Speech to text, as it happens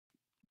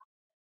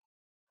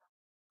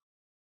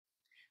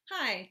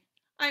Hi,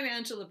 I'm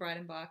Angela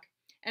Breidenbach,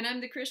 and I'm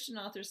the Christian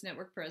Authors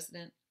Network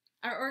president.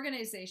 Our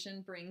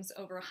organization brings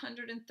over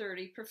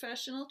 130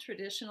 professional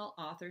traditional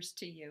authors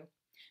to you.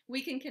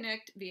 We can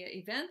connect via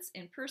events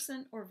in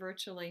person or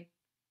virtually.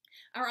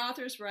 Our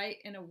authors write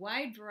in a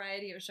wide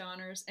variety of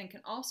genres and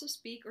can also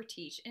speak or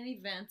teach in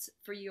events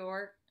for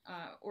your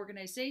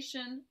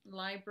organization,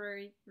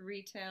 library,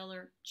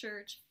 retailer,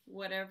 church,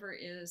 whatever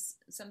is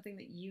something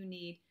that you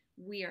need.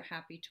 We are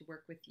happy to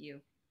work with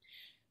you.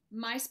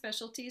 My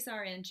specialties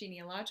are in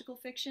genealogical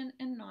fiction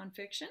and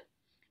nonfiction.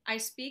 I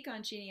speak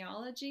on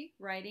genealogy,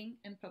 writing,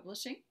 and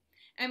publishing.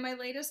 And my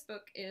latest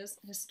book is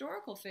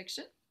historical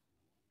fiction.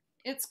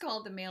 It's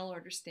called The Mail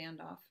Order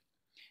Standoff.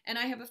 And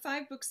I have a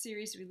 5-book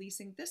series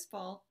releasing this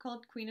fall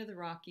called Queen of the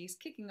Rockies,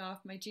 kicking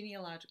off my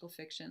genealogical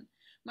fiction.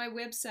 My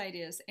website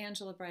is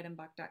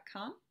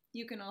angelabreidenbach.com.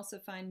 You can also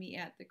find me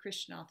at the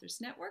Christian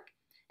Authors Network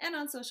and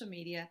on social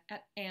media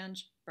at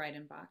Ange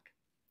Breidenbach.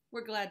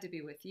 We're glad to be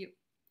with you.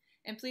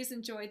 And please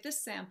enjoy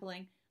this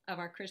sampling of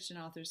our Christian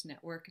Authors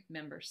Network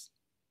members.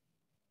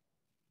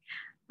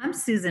 I'm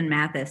Susan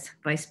Mathis,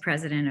 Vice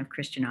President of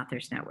Christian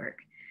Authors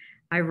Network.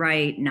 I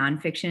write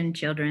nonfiction,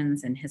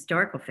 children's, and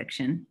historical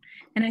fiction,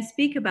 and I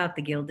speak about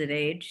the Gilded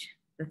Age,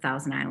 the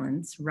Thousand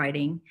Islands,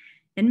 writing,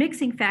 and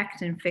mixing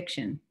fact and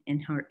fiction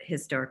in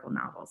historical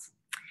novels.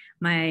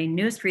 My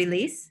newest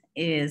release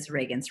is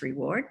Reagan's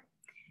Reward.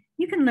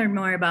 You can learn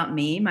more about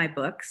me, my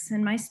books,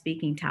 and my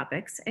speaking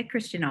topics at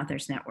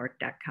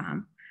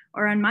ChristianAuthorsNetwork.com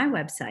or on my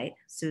website,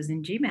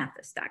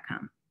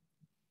 susangmathis.com.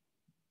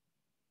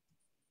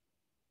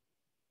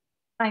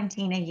 I'm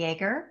Tina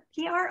Yeager,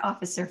 PR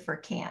Officer for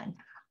CAN.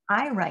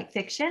 I write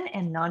fiction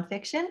and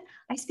nonfiction.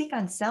 I speak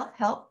on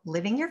self-help,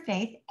 living your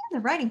faith, and the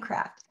writing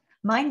craft.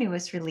 My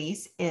newest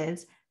release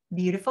is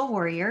Beautiful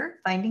Warrior,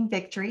 Finding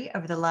Victory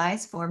Over the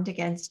Lies Formed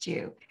Against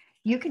You.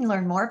 You can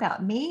learn more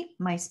about me,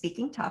 my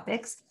speaking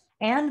topics,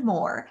 and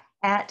more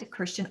at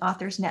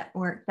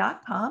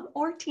ChristianAuthorsNetwork.com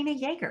or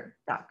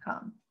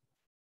TinaYeager.com.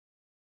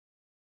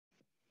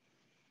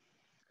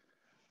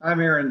 I'm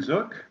M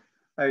Zook,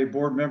 a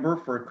board member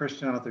for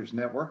Christian Authors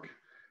Network,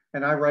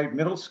 and I write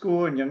middle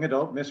school and young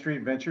adult mystery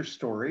adventure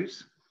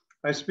stories.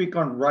 I speak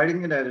on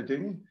writing and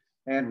editing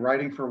and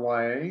writing for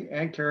YA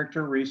and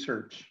character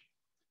research.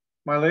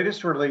 My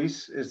latest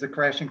release is The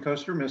Crashing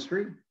Coaster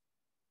Mystery.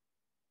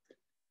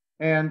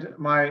 And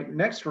my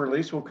next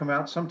release will come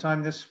out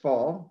sometime this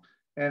fall,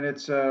 and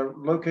it's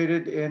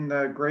located in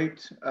the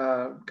great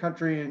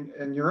country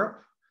in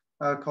Europe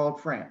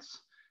called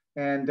France.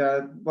 And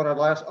what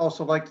I'd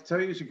also like to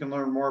tell you is you can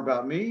learn more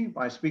about me,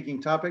 my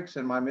speaking topics,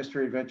 and my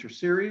mystery adventure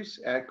series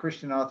at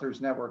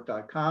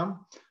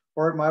ChristianAuthorsNetwork.com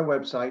or at my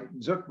website,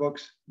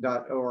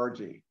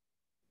 zookbooks.org.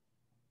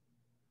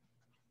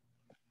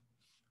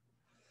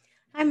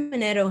 I'm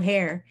Annette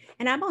O'Hare,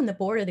 and I'm on the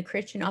board of the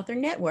Christian Author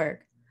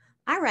Network.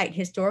 I write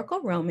historical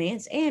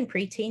romance and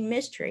preteen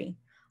mystery.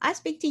 I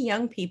speak to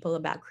young people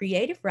about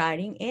creative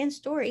writing and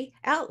story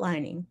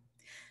outlining.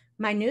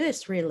 My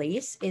newest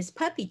release is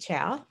Puppy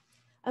Chow,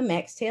 a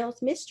Max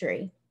Tales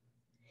mystery.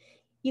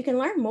 You can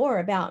learn more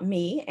about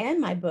me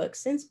and my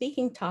books and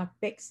speaking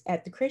topics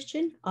at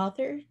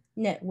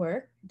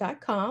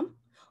thechristianauthornetwork.com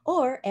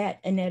or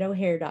at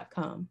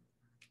AnnetteO'Hare.com.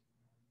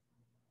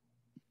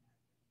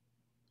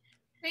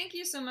 Thank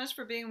you so much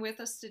for being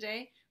with us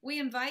today. We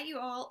invite you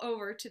all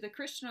over to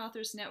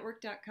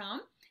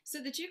thechristianauthornetwork.com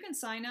so that you can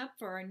sign up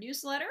for our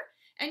newsletter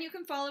and you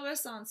can follow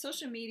us on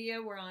social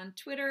media. We're on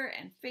Twitter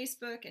and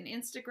Facebook and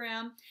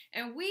Instagram,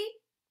 and we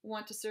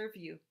want to serve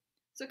you.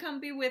 So come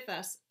be with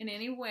us in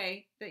any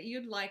way that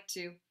you'd like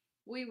to.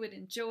 We would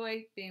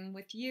enjoy being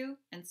with you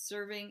and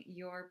serving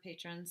your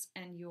patrons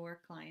and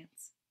your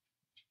clients.